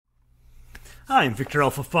Hi, I'm Victor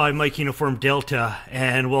Alpha 5 Mike Uniform Delta,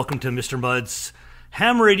 and welcome to Mr. Mud's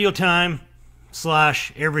ham radio time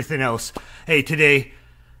 / everything else. Hey, today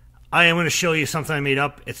I am going to show you something I made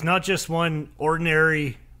up. It's not just one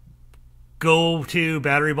ordinary go-to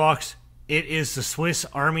battery box. It is the Swiss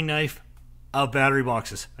Army knife of battery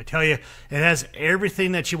boxes. I tell you, it has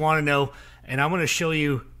everything that you want to know, and I'm going to show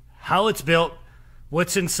you how it's built,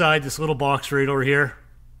 what's inside this little box right over here,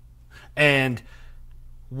 and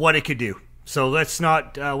what it could do. So let's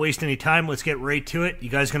not waste any time. Let's get right to it. You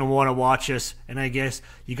guys are going to want to watch this, and I guess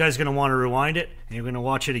you guys are going to want to rewind it, and you're going to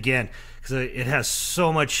watch it again because it has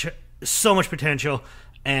so much potential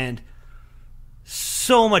and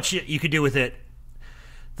so much you could do with it.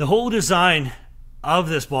 The whole design of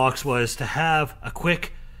this box was to have a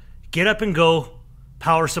quick get up and go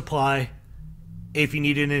power supply if you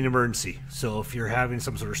need it in an emergency. So if you're having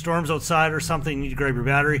some sort of storms outside or something, you need to grab your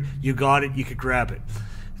battery, you got it, you could grab it.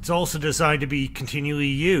 It's also designed to be continually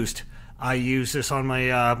used. I use this on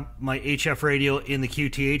my my HF radio in the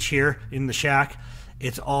QTH here in the shack.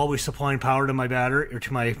 It's always supplying power to my battery or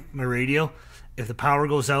to my radio. If the power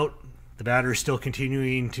goes out, the battery is still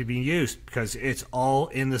continuing to be used because it's all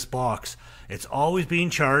in this box. It's always being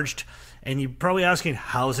charged, and you're probably asking,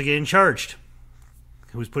 how is it getting charged?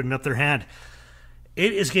 Who's putting up their hand?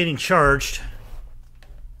 It is getting charged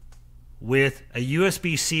with a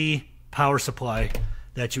USB-C power supply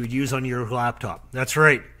that you would use on your laptop. That's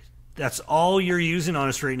right. That's all you're using on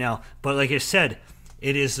us right now. But like I said,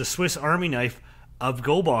 it is the Swiss Army knife of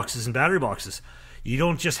go boxes and battery boxes. You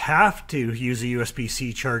don't just have to use a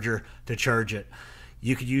USB-C charger to charge it.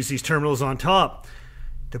 You could use these terminals on top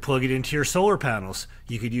to plug it into your solar panels.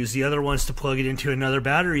 You could use the other ones to plug it into another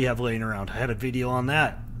battery you have laying around. I had a video on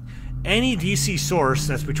that. Any DC source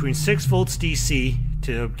that's between 6 volts DC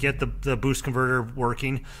to get the boost converter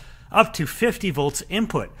working up to 50 volts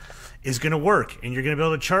input is going to work, and you're going to be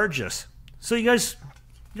able to charge this. So you guys,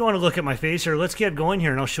 you don't want to look at my face here. Let's get going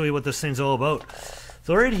here, and I'll show you what this thing's all about.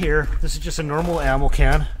 So right here, this is just a normal ammo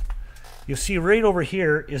can. You'll see right over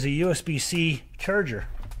here is a USB-C charger.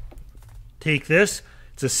 Take this.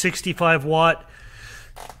 It's a 65 watt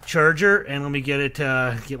charger, and let me get it,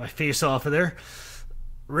 get my face off of there.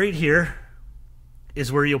 Right here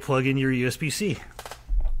is where you'll plug in your USB-C.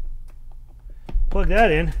 Plug that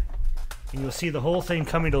in, and you'll see the whole thing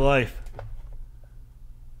coming to life.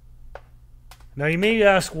 Now you may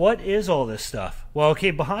ask, what is all this stuff? Well,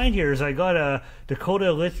 okay, behind here is I got a Decoy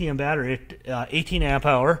lithium battery, 18 amp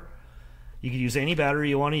hour. You can use any battery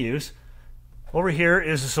you want to use. Over here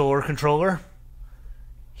is the solar controller.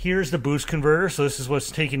 Here's the boost converter. So this is what's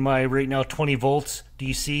taking my right now 20 volts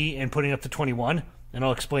DC and putting up to 21. And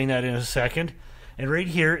I'll explain that in a second. And right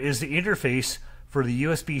here is the interface for the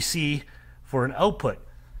USB-C for an output.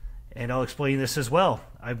 And I'll explain this as well.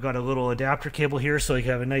 I've got a little adapter cable here so you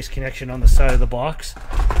can have a nice connection on the side of the box.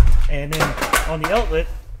 And then on the outlet,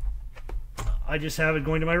 I just have it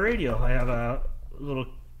going to my radio. I have a little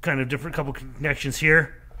kind of different couple connections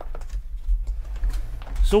here.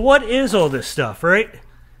 So what is all this stuff, right?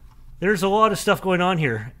 There's a lot of stuff going on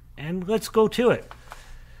here, and let's go to it.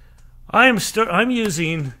 I'm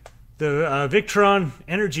using the Victron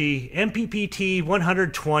Energy MPPT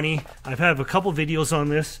 120. I've had a couple videos on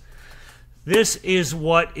this. This is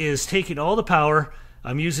what is taking all the power.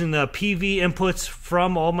 I'm using the PV inputs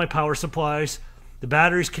from all my power supplies. The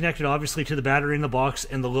battery's connected obviously to the battery in the box,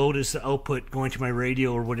 and the load is the output going to my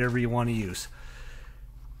radio or whatever you want to use.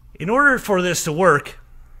 In order for this to work,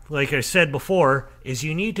 like I said before, is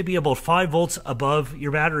you need to be about 5 volts above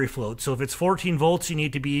your battery float. So if it's 14 volts, you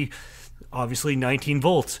need to be obviously 19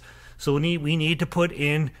 volts. So we need to put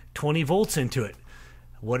in 20 volts into it.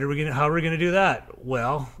 How are we going to do that?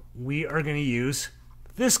 Well, we are going to use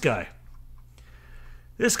this guy.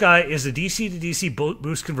 This guy is a DC to DC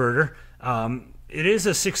boost converter. It is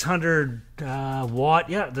a 600 watt,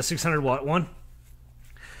 yeah, the 600 watt one.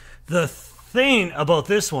 The thing about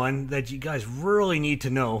this one that you guys really need to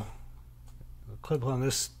know, I'll click on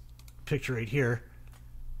this picture right here,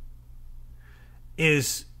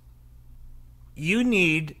 is you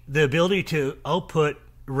need the ability to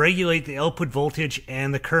regulate the output voltage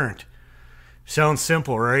and the current. Sounds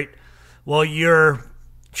simple, right? Well, your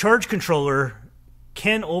charge controller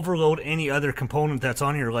can overload any other component that's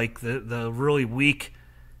on here, like the really weak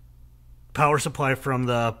power supply from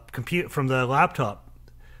the laptop.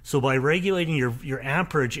 So by regulating your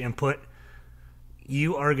amperage input,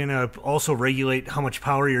 you are going to also regulate how much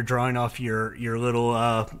power you're drawing off your little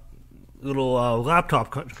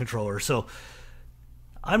laptop controller. So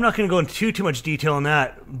I'm not going to go into too much detail on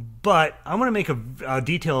that, but I'm going to make a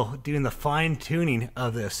detail doing the fine tuning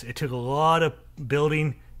of this. It took a lot of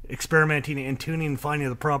building experimenting and tuning and finding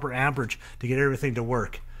the proper amperage to get everything to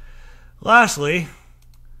work. Lastly,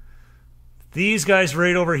 these guys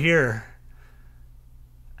right over here,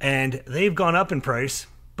 and they've gone up in price,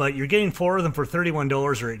 but you're getting 4 of them for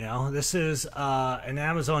 $31 right now. This is an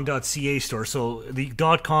Amazon.ca store, so the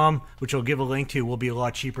 .com, which I'll give a link to, will be a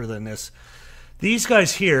lot cheaper than this. These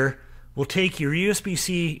guys here will take your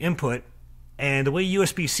USB-C input, and the way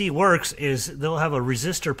USB-C works is they'll have a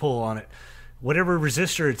resistor pull on it. Whatever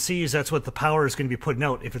resistor it sees, that's what the power is going to be putting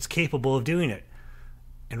out, if it's capable of doing it.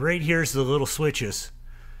 And right here's the little switches.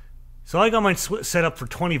 So I got mine set up for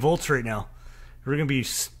 20 volts right now. We're going to be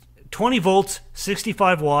 20 volts,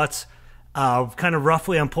 65 watts. Kind of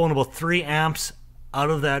roughly, I'm pulling about 3 amps out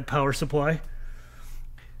of that power supply.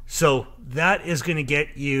 So that is going to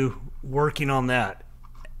get you working on that.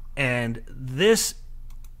 And this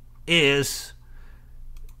is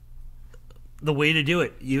the way to do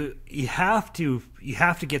it. You have to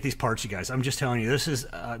get these parts, you guys. I'm just telling you, this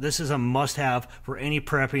is a must-have for any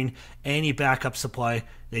prepping, any backup supply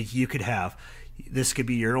that you could have. This could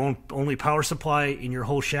be your only power supply in your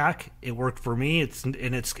whole shack. It worked for me. It's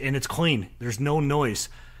clean. There's no noise.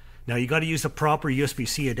 Now you got to use the proper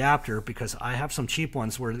USB-C adapter, because I have some cheap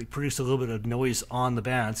ones where they produce a little bit of noise on the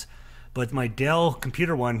bands. But my Dell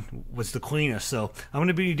computer one was the cleanest. So I'm going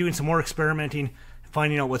to be doing some more experimenting,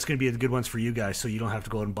 finding out what's going to be the good ones for you guys, so you don't have to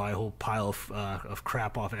go out and buy a whole pile of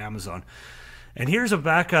crap off Amazon. And here's a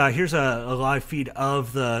live feed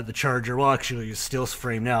of the charger. Well, actually, it's still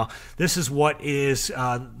frame now. This is what is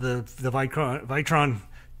the Victron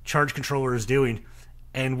charge controller is doing.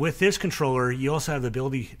 And with this controller, you also have the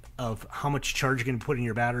ability of how much charge you're going to put in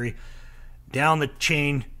your battery, down the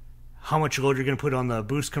chain, how much load you're going to put on the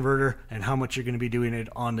boost converter, and how much you're going to be doing it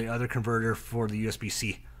on the other converter for the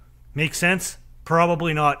USB-C. Make sense?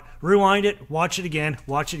 Probably not. Rewind it, watch it again,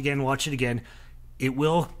 watch it again, watch it again. It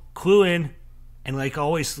will clue in, and like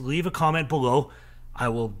always, leave a comment below. I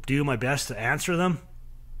will do my best to answer them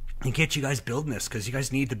and get you guys building this, because you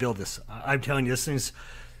guys need to build this. I'm telling you, this thing's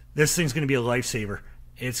going to be a lifesaver.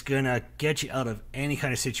 It's going to get you out of any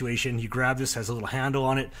kind of situation. You grab this, has a little handle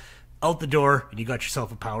on it, out the door, and you got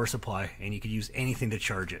yourself a power supply, and you can use anything to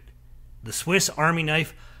charge it. The Swiss Army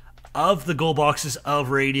knife of the go boxes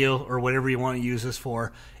of radio, or whatever you want to use this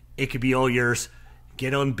for. It could be all yours.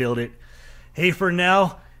 Get out and build it. Hey, for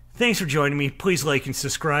now, thanks for joining me. Please like and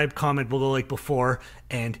subscribe, comment below like before,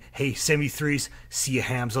 and hey, 73s, see you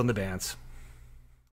hams on the bands.